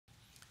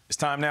It's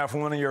time now for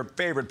one of your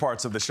favorite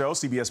parts of the show,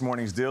 CBS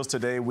Mornings Deals.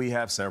 Today, we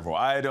have several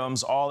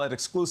items, all at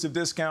exclusive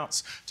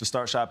discounts. To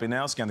start shopping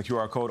now, scan the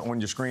QR code on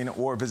your screen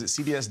or visit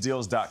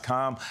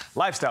cbsdeals.com.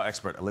 Lifestyle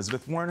expert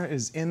Elizabeth Warner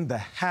is in the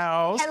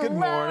house. Hello. Good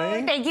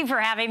morning. Thank you for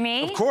having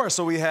me. Of course.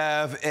 So we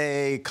have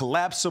a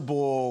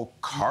collapsible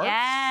cart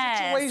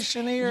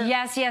situation here.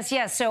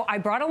 Yes. So I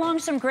brought along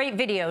some great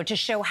video to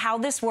show how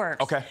this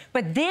works. Okay.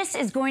 But this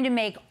is going to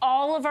make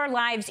all of our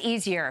lives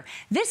easier.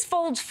 This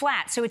folds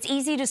flat, so it's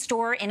easy to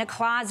store in a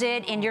closet,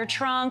 in your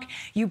trunk.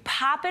 You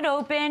pop it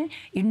open,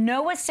 you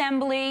know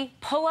assembly,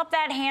 pull up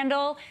that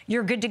handle,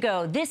 you're good to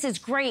go. This is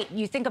great.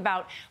 You think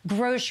about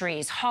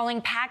groceries,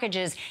 hauling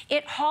packages.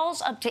 It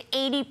hauls up to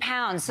 80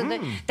 pounds. So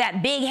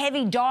that big,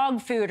 heavy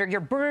dog food or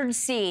your bird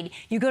seed,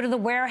 you go to the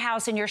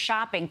warehouse and you're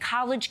shopping.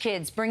 College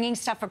kids bringing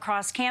stuff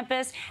across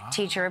campus.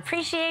 Teacher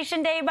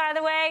Appreciation Day, by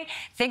the way.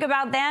 Think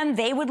about them.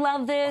 They would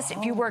love this.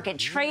 If you work at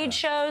trade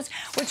shows.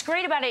 What's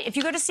great about it, if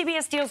you go to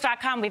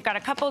cbsdeals.com, we've got a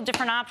couple of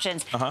different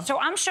options. So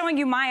I'm showing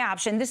you my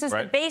option. This is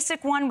the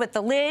basic one with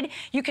the lid.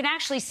 You can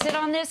actually sit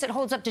on this. It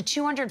holds up to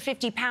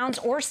 250 pounds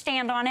or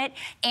stand on it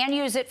and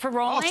use it for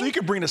rolling. Oh, so you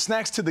can bring the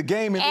snacks to the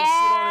game and just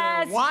sit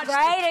on it and watch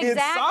the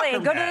kids' soccer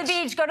Go match. to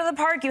the beach, go to the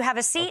park, you have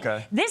a seat.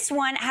 Okay. This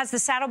one has the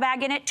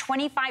saddlebag in it,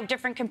 25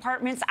 different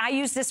compartments. I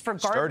use this for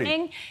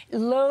gardening.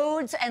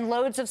 Loads and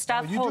loads of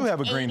stuff. Oh, you do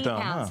have a green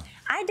thumb, huh?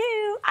 I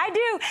do.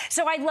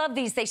 So I love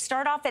these. They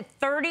start off at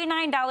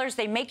 $39.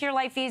 They make your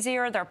life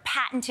easier. They're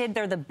patented.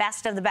 They're the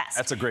best of the best.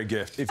 That's a great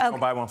gift if you don't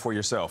buy one for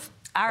yourself.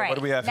 All right. What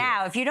do we have now,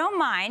 here? if you don't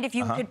mind, if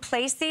you could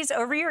place these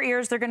over your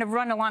ears, they're going to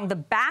run along the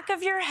back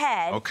of your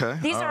head. Okay.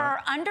 These are our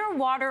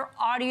underwater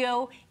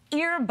audio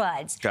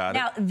earbuds. Got it.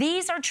 Now,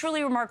 these are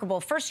truly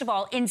remarkable. First of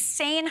all,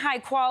 insane high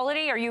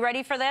quality. Are you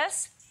ready for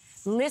this?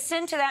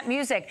 Listen to that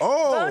music.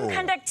 Oh. Bone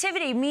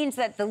conductivity means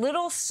that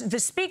the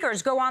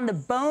speakers go on the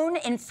bone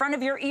in front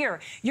of your ear.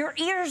 Your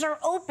ears are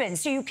open,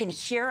 so you can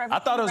hear everything. I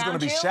thought it was going to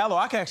be around you. shallow.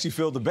 I can actually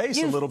feel the bass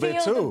a little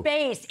bit too. You feel the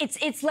bass.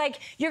 It's like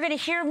you're going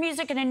to hear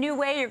music in a new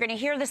way. You're going to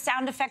hear the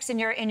sound effects in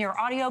your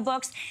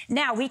audiobooks.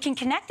 Now, we can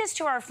connect this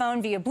to our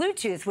phone via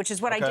Bluetooth, which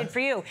is what I did for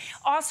you.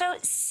 Also,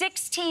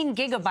 16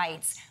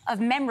 gigabytes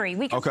of memory.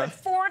 We can put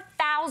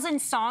 4,000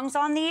 songs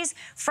on these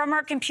from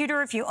our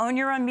computer if you own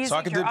your own music. So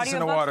I can dip this in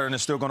the water and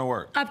it's still going to work.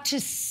 Up to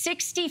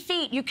 60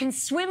 feet. You can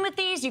swim with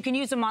these. You can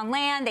use them on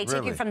land. They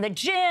take you from the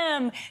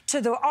gym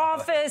to the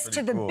office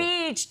to the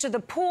beach to the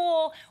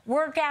pool,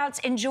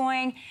 workouts,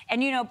 enjoying,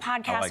 and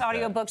podcasts,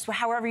 audiobooks,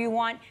 however you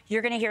want.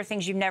 You're going to hear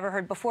things you've never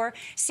heard before.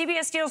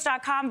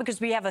 CBSDeals.com,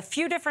 because we have a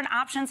few different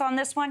options on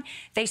this one.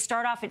 They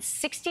start off at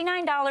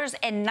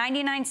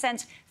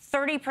 $69.99.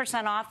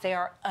 30% off. They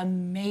are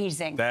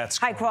amazing. That's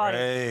high quality.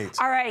 Great.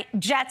 All right,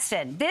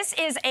 Jetson. This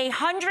is a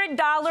 $100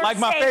 Like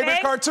my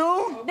favorite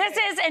cartoon? This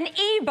is an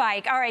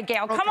e-bike. All right,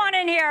 Gayle, come on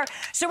in here.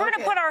 So we're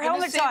going to put our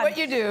helmets on. What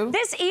you do.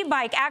 This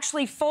e-bike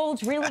actually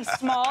folds really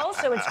small,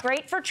 so it's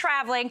great for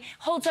traveling.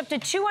 Holds up to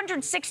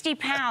 260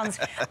 pounds.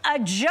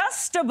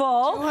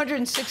 Adjustable.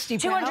 260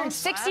 pounds?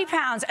 260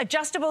 pounds.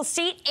 Adjustable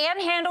seat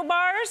and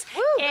handlebars.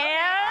 Woo.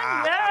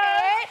 And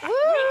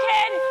we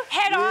can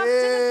head off to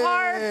the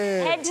park,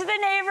 head to the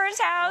neighbor's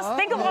house.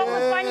 Think of all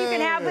the fun you can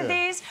have with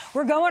these.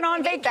 We're going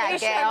on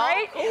vacation,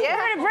 right? Yeah. We're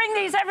going to bring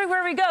these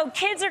everywhere we go.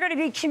 Kids are going to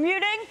be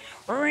commuting.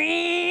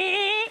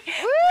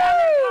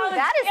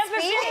 That is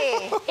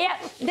speedy. Yeah,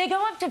 they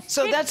go up to 15.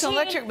 So that's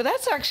electric, but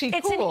that's actually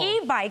It's cool.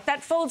 an e-bike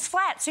that folds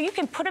flat, so you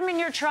can put them in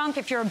your trunk.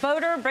 If you're a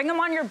boater, bring them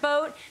on your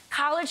boat.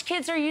 College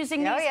kids are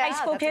using these, high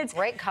school kids.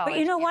 Great college. But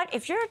you know what?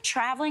 If you're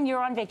traveling,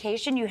 you're on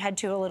vacation, you head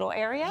to a little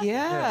area.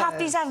 Yeah. Pop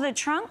these out of the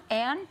trunk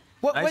and...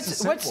 What's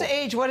the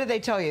age? What did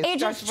they tell you?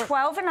 Ages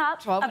 12 and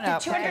up, 12 and up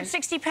up, to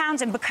 260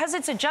 pounds, and because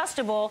it's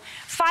adjustable,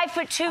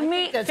 5'2"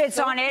 meat fits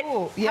so on it.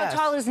 cool. Yes. How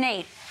tall is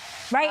Nate?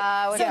 Right?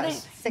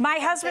 Yes. My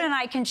husband and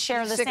I can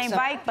share the same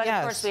bike, but of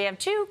Yes. course we have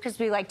two because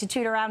we like to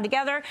toot around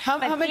together. How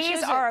much these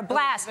is are it, a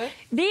blast.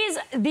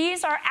 Elizabeth?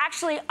 These are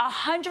actually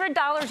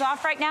 $100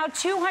 off right now,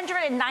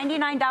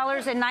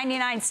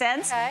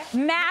 $299.99.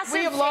 Massive We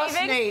have lost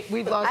savings. Nate.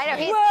 We've lost I know, Nate.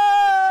 he's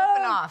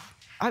moving off.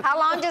 How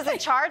long does the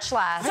charge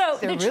last? So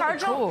They're the really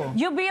charge, cool.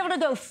 you'll be able to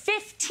go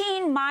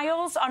 15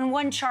 miles on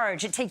one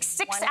charge. It takes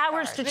 6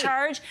 hours to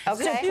charge.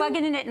 Okay. So plug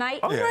it in at night.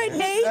 All right,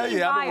 Nate.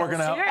 Yeah, I've been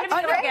working out. So you're going to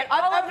be able to get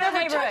all I've over the never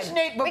neighborhood. touched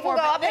Nate before. We can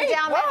go up and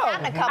down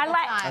Manhattan a couple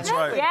times. That's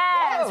right.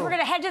 Yes, Whoa. we're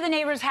going to head to the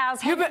neighbor's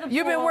house. You've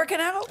been working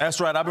out?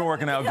 That's right. I've been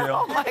working out,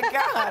 Gayle. Oh, my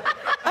God.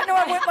 I know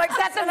I went like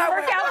that. Is that the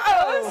workout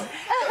pose?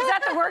 Is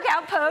that the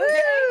workout pose?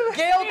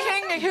 Gayle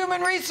King, the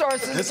human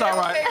resources. It's all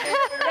right.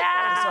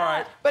 Yeah. It's all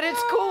right. But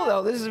it's cool,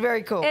 though. This is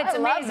very cool. It's I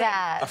love amazing.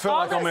 that. I feel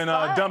like I'm in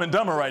Dumb and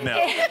Dumber right now.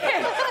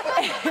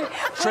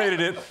 Traded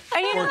it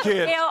And you for know, a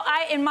kid. Gayle,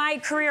 in my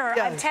career,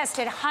 Yeah. I've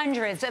tested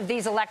hundreds of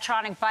these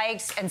electronic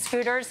bikes and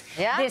scooters.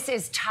 Yeah. This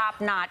is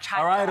top-notch.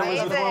 All right,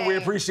 Elizabeth, Amazing. Warren, we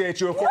appreciate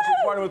you. Of course, we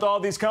partner with all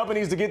these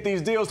companies to get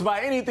these deals. To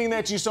buy anything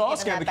that you saw,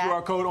 scan the that QR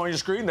back. code on your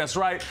screen. That's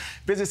right.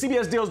 Visit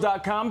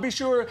cbsdeals.com. Be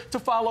sure to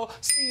follow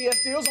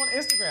CBS Deals on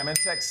Instagram and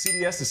text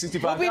CBS to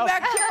 65. We'll be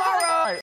back tomorrow.